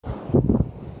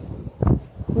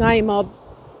Ngai mob.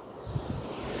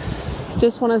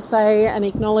 Just want to say and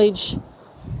acknowledge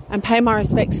and pay my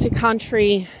respects to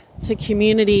country, to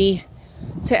community,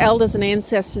 to elders and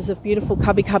ancestors of beautiful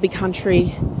Kabi Kabi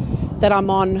Country that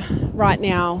I'm on right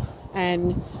now,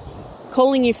 and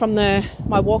calling you from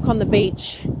my walk on the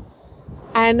beach.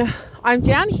 And I'm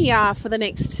down here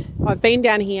I've been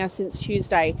down here since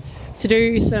Tuesday to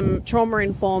do some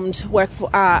trauma-informed work,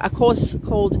 a course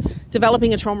called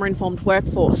Developing a Trauma-Informed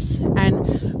Workforce, and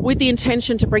with the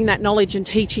intention to bring that knowledge and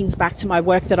teachings back to my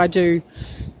work that I do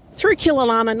through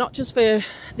Kililana, not just for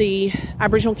the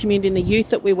Aboriginal community and the youth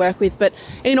that we work with, but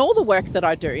in all the work that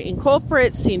I do, in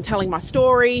corporates, in telling my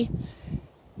story.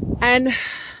 And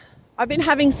I've been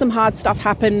having some hard stuff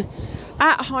happen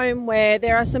at home where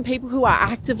there are some people who are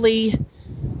actively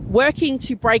working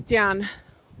to break down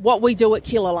what we do at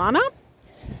Kililana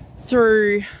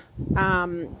through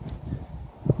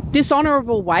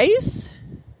dishonourable ways,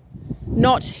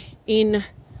 not in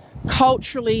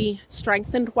culturally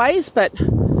strengthened ways, but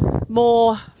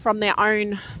more from their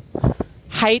own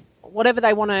hate, whatever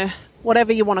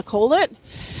you want to call it,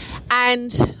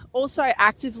 and also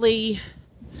actively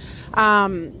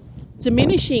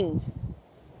diminishing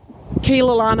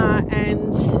Kililana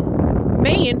and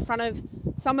me in front of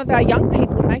some of our young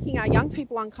people, making our young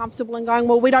people uncomfortable and going,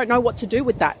 well, we don't know what to do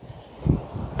with that.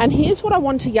 And here's what I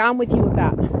want to yarn with you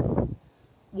about.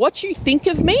 What you think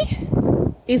of me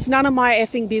is none of my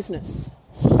effing business.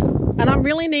 And I'm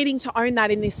really needing to own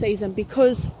that in this season,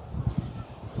 because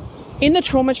in the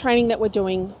trauma training that we're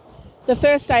doing, the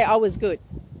first day I was good.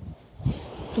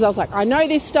 Because I was like, I know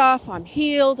this stuff, I'm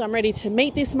healed, I'm ready to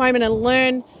meet this moment and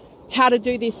learn how to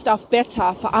do this stuff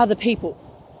better for other people.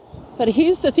 But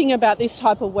here's the thing about this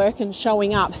type of work and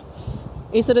showing up,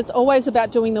 is that it's always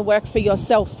about doing the work for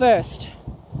yourself first,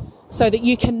 so that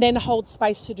you can then hold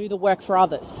space to do the work for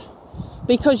others.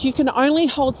 Because you can only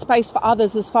hold space for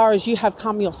others as far as you have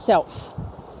come yourself.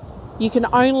 You can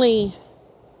only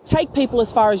take people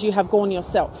as far as you have gone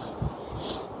yourself.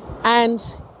 And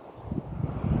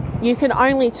you can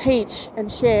only teach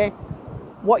and share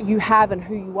what you have and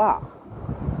who you are.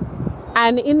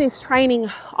 And in this training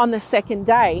on the second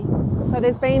day, so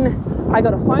I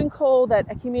got a phone call that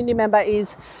a community member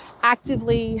is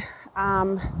actively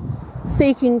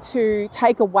seeking to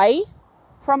take away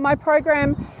from my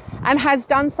program, and has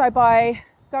done so by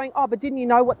going, oh, but didn't you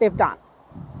know what they've done?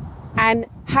 And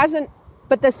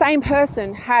but the same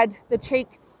person had the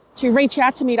cheek to reach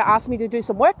out to me to ask me to do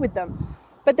some work with them,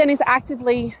 but then is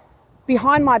actively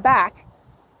behind my back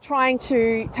trying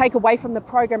to take away from the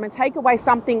program and take away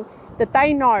something that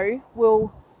they know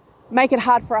will make it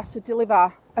hard for us to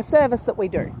deliver a service that we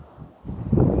do.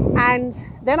 And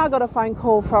then I got a phone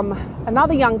call from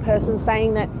another young person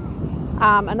saying that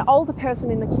an older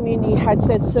person in the community had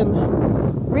said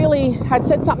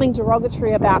something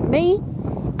derogatory about me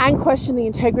and questioned the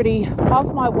integrity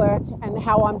of my work and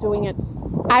how I'm doing it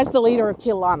as the leader of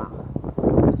Kililana.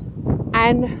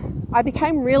 And I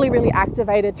became really, really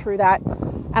activated through that.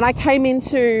 And I came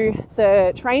into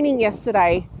the training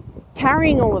yesterday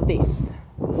carrying all of this.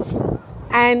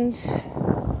 And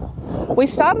we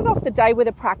started off the day with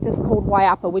a practice called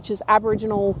Waiapa, which is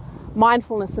Aboriginal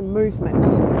mindfulness and movement.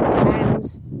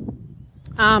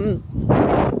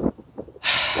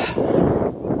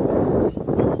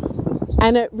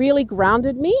 And it really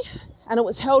grounded me, and it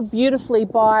was held beautifully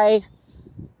by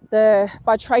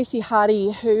Tracy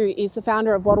Hardy, who is the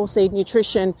founder of Wattleseed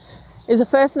Nutrition, is a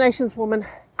First Nations woman,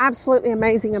 absolutely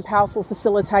amazing and powerful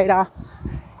facilitator,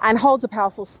 and holds a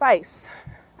powerful space.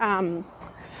 And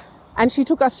she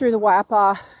took us through the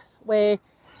Waiapa. We're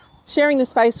sharing the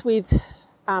space with,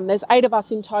 there's 8 of us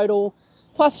in total,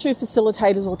 plus 2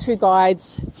 facilitators or 2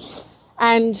 guides.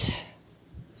 And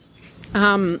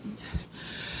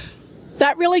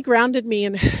that really grounded me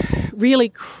and really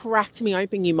cracked me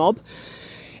open, you mob,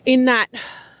 in that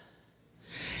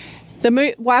the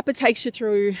Waiapa takes you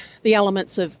through the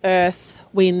elements of earth,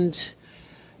 wind,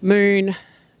 moon,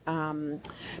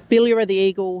 Bilira the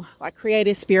eagle, like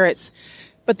creative spirits.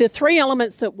 But the 3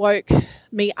 elements that woke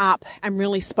me up and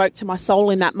really spoke to my soul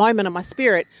in that moment and my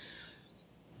spirit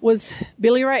was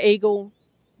Bilira, eagle,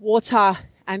 water,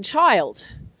 and child.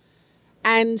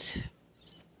 And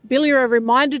Bilira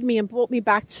reminded me and brought me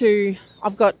back to,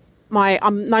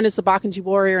 I'm known as the Barkindji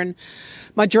warrior, and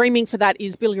my dreaming for that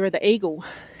is Bilira the eagle.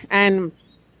 And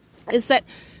is that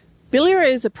Bilira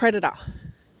is a predator.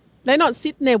 They're not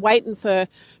sitting there waiting for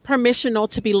permission or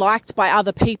to be liked by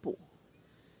other people.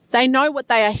 They know what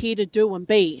they are here to do and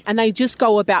be, and they just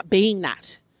go about being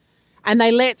that. And they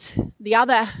let the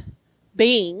other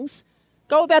beings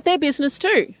go about their business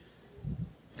too.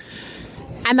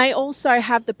 And they also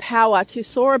have the power to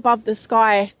soar above the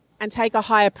sky and take a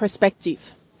higher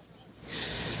perspective.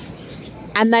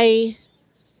 And they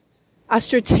are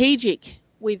strategic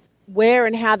with where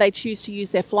and how they choose to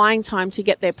use their flying time to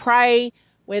get their prey,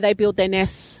 where they build their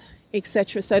nests,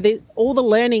 etc. So all the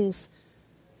learnings,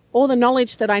 all the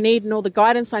knowledge that I need and all the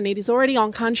guidance I need is already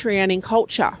on country and in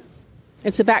culture.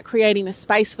 It's about creating the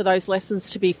space for those lessons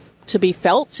to be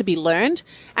felt, to be learned,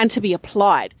 and to be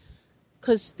applied.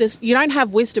 Because you don't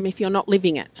have wisdom if you're not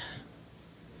living it.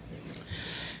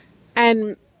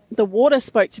 And the water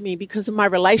spoke to me because of my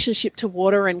relationship to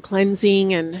water and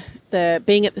cleansing and the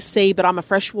being at the sea, but I'm a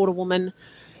freshwater woman,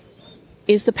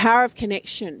 is the power of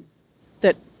connection,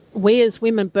 that we as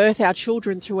women birth our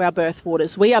children through our birth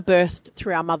waters. We are birthed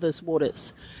through our mother's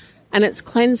waters. And it's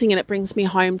cleansing, and it brings me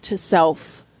home to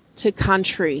self, to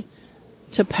country,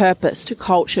 to purpose, to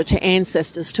culture, to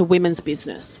ancestors, to women's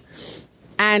business.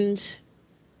 And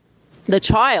the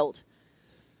child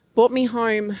brought me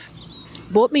home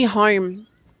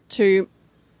to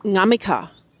Ngamika,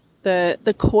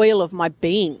 the coil of my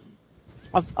being,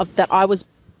 of that I was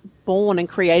born and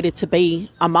created to be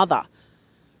a mother.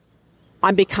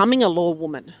 I'm becoming a law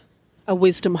woman, a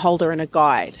wisdom holder and a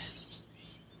guide.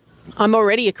 I'm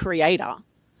already a creator.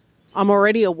 I'm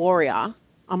already a warrior.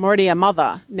 I'm already a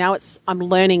mother. Now I'm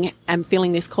learning and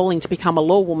feeling this calling to become a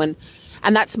law woman,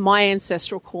 and that's my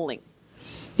ancestral calling.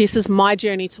 This is my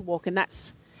journey to walk, and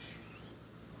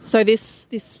so this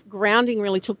grounding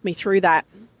really took me through that,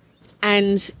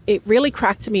 and it really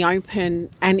cracked me open.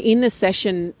 And in the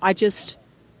session, I just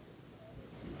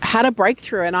had a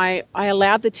breakthrough, and I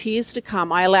allowed the tears to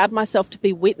come. I allowed myself to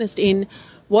be witnessed in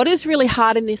what is really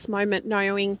hard in this moment,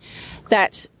 knowing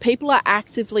that people are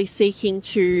actively seeking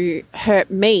to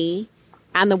hurt me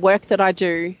and the work that I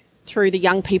do through the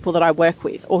young people that I work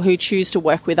with, or who choose to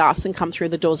work with us and come through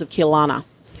the doors of Kilana.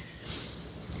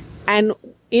 And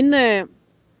in the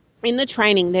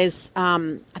training, there's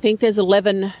I think there's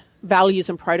 11 values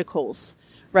and protocols: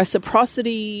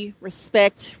 reciprocity,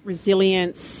 respect,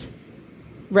 resilience,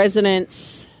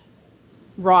 resonance,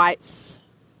 rights,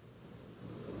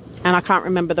 and I can't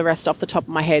remember the rest off the top of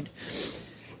my head.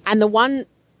 And the one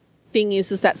thing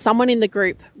is that someone in the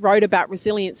group wrote about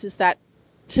resilience, is that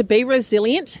to be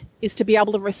resilient is to be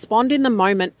able to respond in the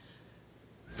moment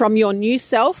from your new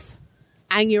self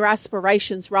and your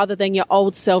aspirations, rather than your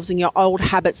old selves and your old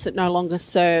habits that no longer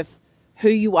serve who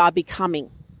you are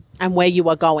becoming and where you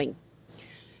are going.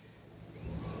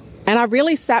 And I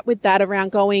really sat with that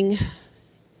around going,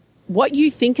 what you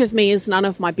think of me is none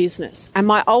of my business. And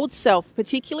my old self,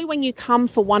 particularly when you come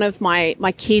for one of my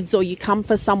kids, or you come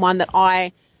for someone that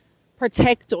I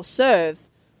protect or serve,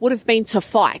 would have been to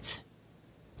fight.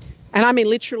 And I mean,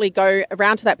 literally go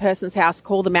around to that person's house,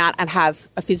 call them out, and have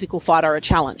a physical fight or a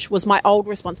challenge, was my old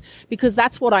response, because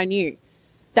that's what I knew.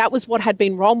 That was what had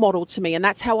been role modeled to me, and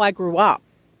that's how I grew up.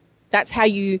 That's how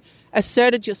you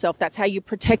asserted yourself. That's how you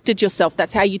protected yourself.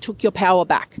 That's how you took your power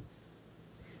back,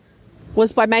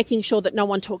 was by making sure that no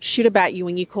one talked shit about you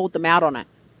and you called them out on it.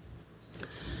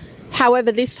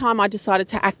 However, this time I decided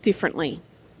to act differently.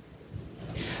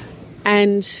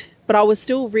 But I was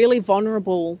still really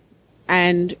vulnerable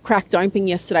and cracked open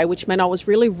yesterday, which meant I was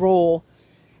really raw.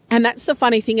 And that's the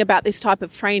funny thing about this type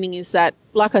of training, is that,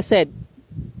 like I said,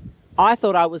 I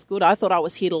thought I was good. I thought I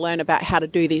was here to learn about how to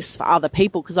do this for other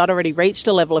people, because I'd already reached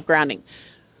a level of grounding.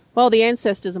 Well, the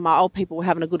ancestors and my old people were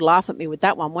having a good laugh at me with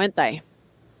that one, weren't they?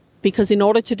 Because in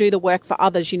order to do the work for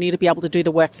others, you need to be able to do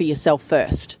the work for yourself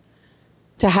first,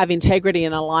 to have integrity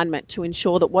and alignment, to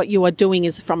ensure that what you are doing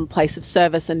is from a place of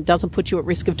service and doesn't put you at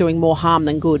risk of doing more harm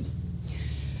than good.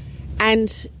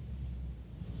 And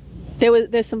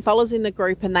there's some fellas in the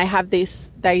group, and they have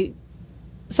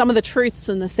some of the truths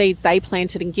and the seeds they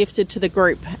planted and gifted to the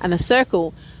group and the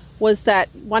circle was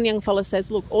that one young fella says,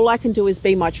 look, all I can do is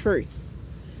be my truth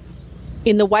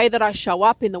in the way that I show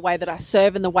up, in the way that I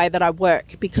serve, in the way that I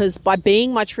work, because by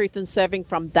being my truth and serving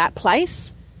from that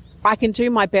place, I can do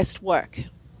my best work.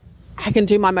 I can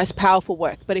do my most powerful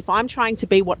work. But if I'm trying to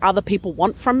be what other people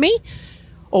want from me,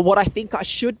 or what I think I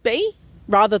should be,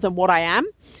 rather than what I am,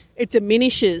 it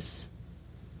diminishes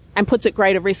and puts at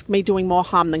greater risk me doing more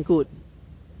harm than good.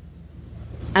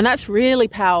 And that's really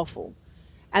powerful.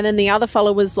 And then the other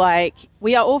fellow was like,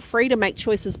 we are all free to make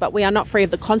choices, but we are not free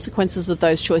of the consequences of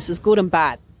those choices, good and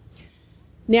bad.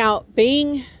 Now,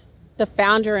 being the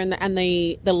founder and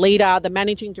the leader, the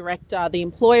managing director, the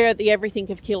employer, the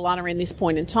everything of Kilana in this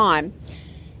point in time,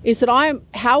 is that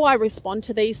how I respond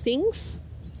to these things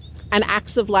and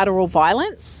acts of lateral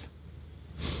violence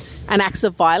and acts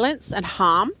of violence and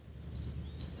harm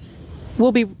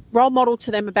will be role model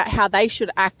to them about how they should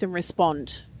act and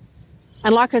respond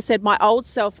And like I said, my old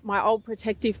self, my old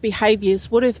protective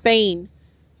behaviors would have been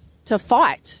to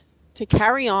fight, to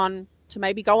carry on, to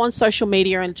maybe go on social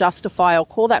media and justify or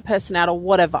call that person out or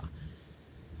whatever.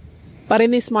 But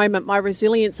in this moment, my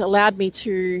resilience allowed me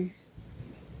to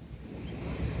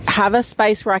have a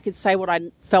space where I could say what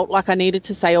I felt like I needed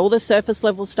to say, all the surface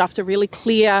level stuff to really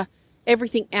clear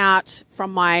everything out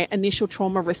from my initial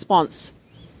trauma response,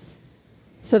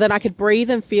 so that I could breathe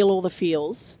and feel all the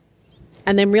feels,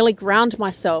 and then really ground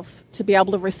myself to be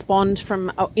able to respond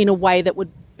in a way that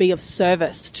would be of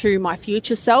service to my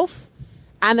future self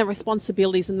and the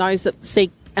responsibilities and those that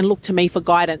seek and look to me for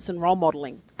guidance and role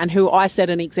modelling, and who I set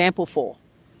an example for.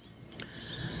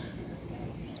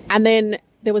 And then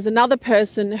there was another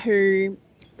person who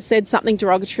said something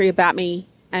derogatory about me,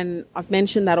 and I've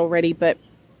mentioned that already, but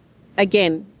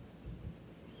again,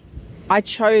 I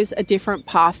chose a different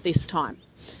path this time.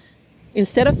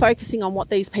 Instead of focusing on what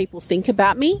these people think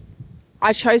about me,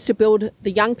 I chose to build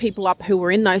the young people up who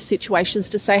were in those situations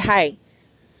to say, hey,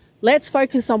 let's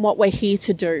focus on what we're here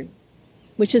to do,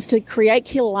 which is to create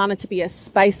Kilalana to be a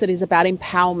space that is about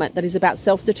empowerment, that is about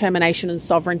self-determination and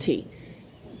sovereignty.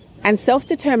 And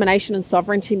self-determination and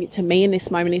sovereignty to me in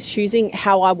this moment is choosing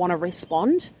how I want to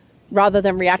respond rather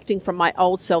than reacting from my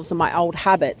old selves and my old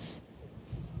habits.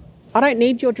 I don't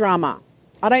need your drama.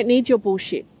 I don't need your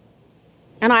bullshit.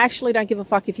 And I actually don't give a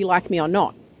fuck if you like me or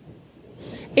not.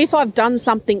 If I've done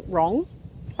something wrong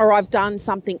or I've done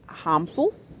something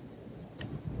harmful,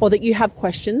 or that you have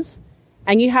questions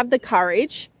and you have the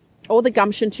courage or the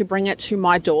gumption to bring it to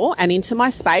my door and into my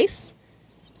space,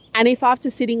 and if after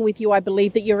sitting with you I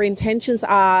believe that your intentions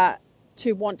are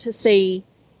to want to see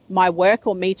my work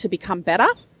or me to become better,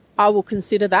 I will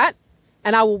consider that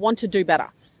and I will want to do better.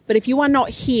 But if you are not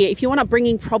here, if you are not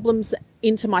bringing problems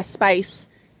into my space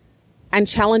and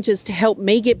challenges to help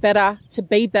me get better, to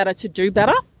be better, to do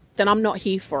better, then I'm not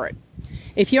here for it.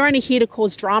 If you're only here to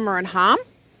cause drama and harm,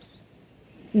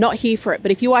 not here for it.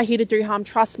 But if you are here to do harm,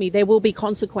 trust me, there will be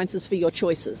consequences for your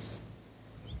choices.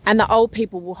 And the old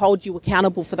people will hold you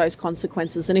accountable for those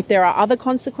consequences. And if there are other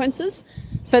consequences,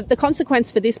 the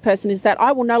consequence for this person is that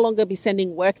I will no longer be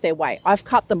sending work their way. I've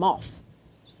cut them off.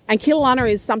 And Kilalana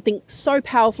is something so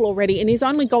powerful already and is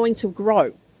only going to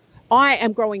grow. I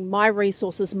am growing my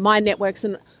resources, my networks,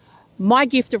 and my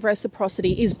gift of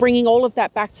reciprocity is bringing all of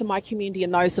that back to my community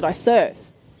and those that I serve.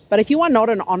 But if you are not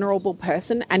an honourable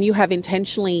person and you have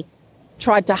intentionally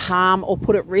tried to harm or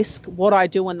put at risk what I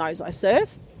do and those I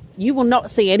serve, you will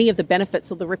not see any of the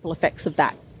benefits or the ripple effects of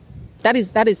that. That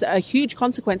is a huge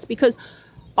consequence, because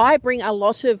I bring a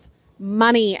lot of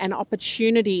money and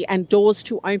opportunity and doors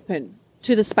to open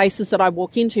to the spaces that I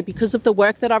walk into because of the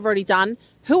work that I've already done,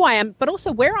 who I am, but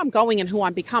also where I'm going and who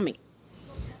I'm becoming.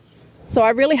 So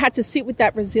I really had to sit with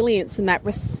that resilience and that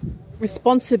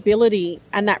responsibility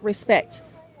and that respect.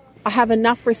 I have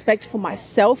enough respect for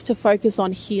myself to focus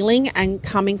on healing and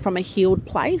coming from a healed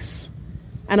place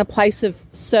and a place of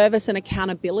service and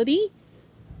accountability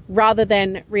rather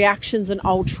than reactions and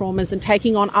old traumas and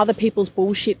taking on other people's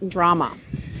bullshit and drama.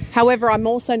 However, I'm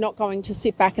also not going to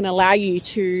sit back and allow you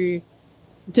to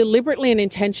deliberately and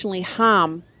intentionally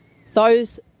harm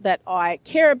those that I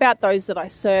care about, those that I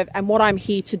serve, and what I'm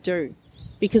here to do.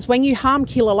 Because when you harm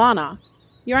Kilalana,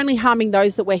 you're only harming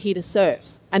those that we're here to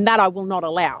serve, and that I will not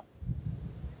allow.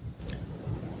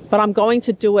 But I'm going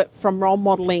to do it from role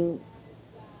modelling,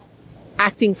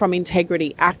 acting from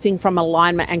integrity, acting from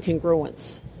alignment and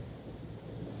congruence.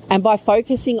 And by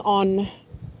focusing on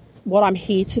what I'm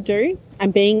here to do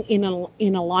and being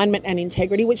in alignment and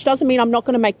integrity, which doesn't mean I'm not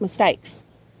going to make mistakes.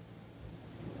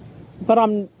 But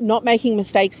I'm not making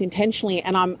mistakes intentionally,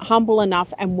 and I'm humble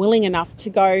enough and willing enough to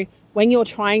go, when you're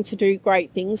trying to do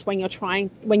great things, when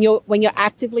you're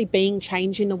actively being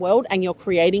change in the world and you're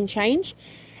creating change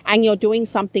and you're doing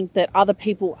something that other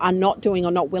people are not doing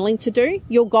or not willing to do,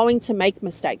 you're going to make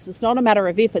mistakes. It's not a matter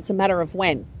of if, it's a matter of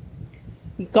when.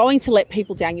 You're going to let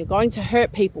people down, you're going to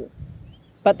hurt people.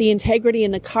 But the integrity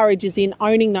and the courage is in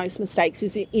owning those mistakes,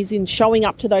 is in showing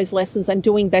up to those lessons and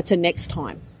doing better next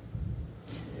time.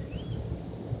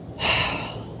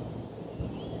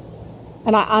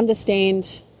 And I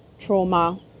understand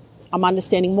trauma. I'm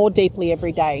understanding more deeply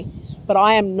every day. But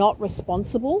I am not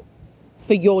responsible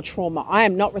for your trauma. I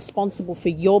am not responsible for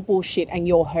your bullshit and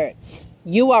your hurt.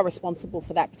 You are responsible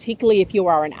for that, particularly if you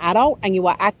are an adult and you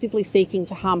are actively seeking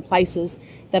to harm places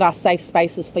that are safe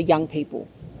spaces for young people.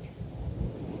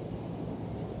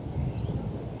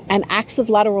 And acts of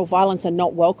lateral violence are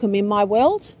not welcome in my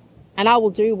world. And I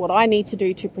will do what I need to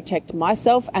do to protect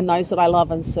myself and those that I love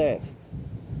and serve,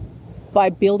 by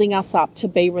building us up to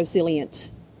be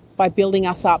resilient, by building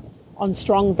us up on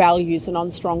strong values and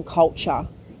on strong culture,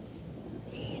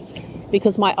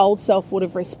 because my old self would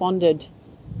have responded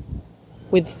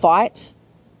with fight,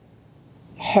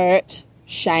 hurt,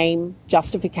 shame,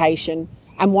 justification,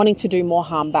 and wanting to do more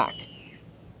harm back.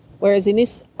 Whereas in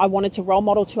this, I wanted to role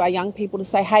model to our young people to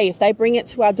say, hey, if they bring it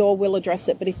to our door, we'll address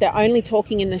it. But if they're only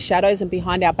talking in the shadows and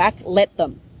behind our back, let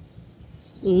them.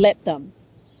 Let them.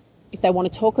 If they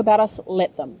want to talk about us,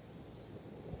 let them.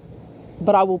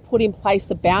 But I will put in place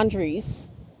the boundaries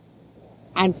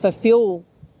and fulfill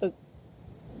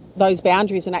those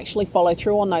boundaries and actually follow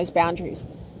through on those boundaries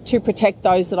to protect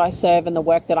those that I serve and the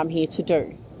work that I'm here to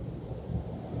do.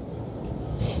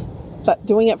 But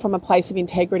doing it from a place of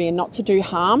integrity and not to do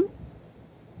harm,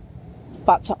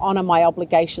 but to honour my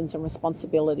obligations and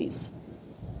responsibilities.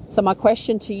 So my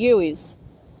question to you is,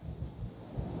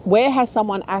 where has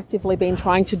someone actively been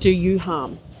trying to do you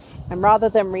harm? And rather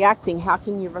than reacting, how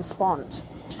can you respond?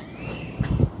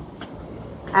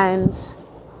 And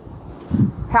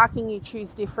how can you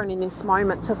choose different in this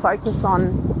moment to focus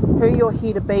on who you're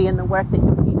here to be and the work that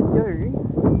you're here to do,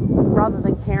 rather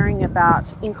than caring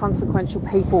about inconsequential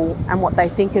people and what they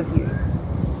think of you?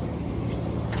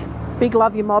 Big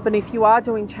love you, mob. And if you are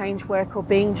doing change work or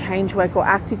being change work or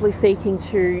actively seeking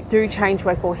to do change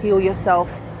work or heal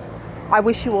yourself, I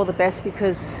wish you all the best,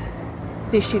 because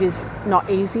this shit is not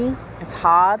easy. It's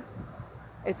hard.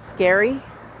 It's scary.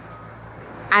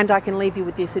 And I can leave you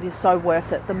with this. It is so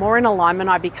worth it. The more in alignment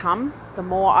I become, the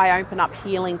more I open up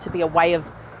healing to be a way of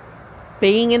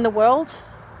being in the world,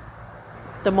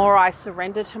 the more I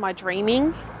surrender to my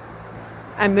dreaming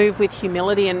and move with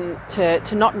humility, and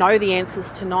to not know the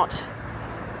answers, to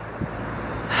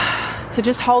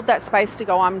just hold that space to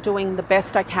go, I'm doing the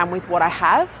best I can with what I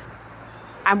have,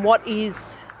 and what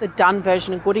is the done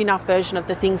version, a good enough version of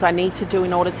the things I need to do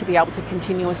in order to be able to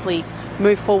continuously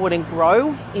move forward and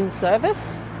grow in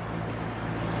service.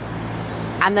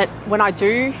 And that when I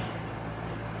do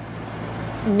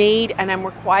need and am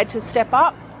required to step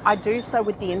up, I do so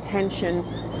with the intention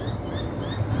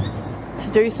to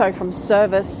do so from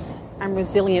service and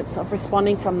resilience, of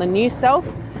responding from the new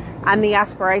self and the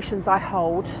aspirations I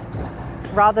hold,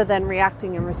 rather than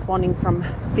reacting and responding from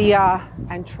fear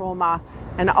and trauma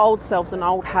and old selves and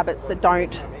old habits that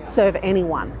don't serve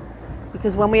anyone.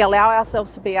 Because when we allow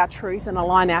ourselves to be our truth and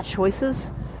align our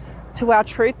choices to our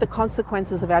truth, the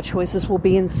consequences of our choices will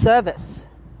be in service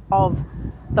of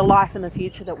the life and the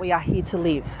future that we are here to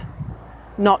live,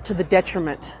 not to the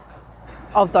detriment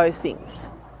of those things.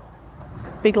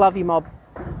 Big love you, mob.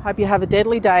 Hope you have a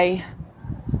deadly day,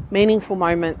 meaningful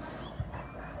moments,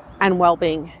 and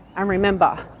well-being. And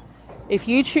remember, if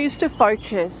you choose to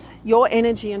focus your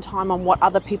energy and time on what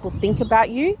other people think about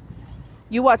you,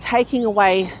 you are taking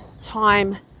away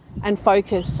time and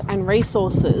focus and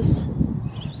resources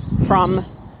from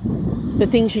the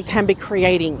things you can be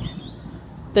creating,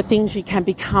 the things you can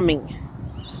be becoming,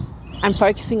 and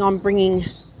focusing on bringing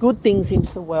good things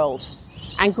into the world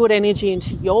and good energy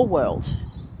into your world.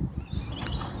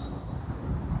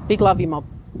 Big love you, mob.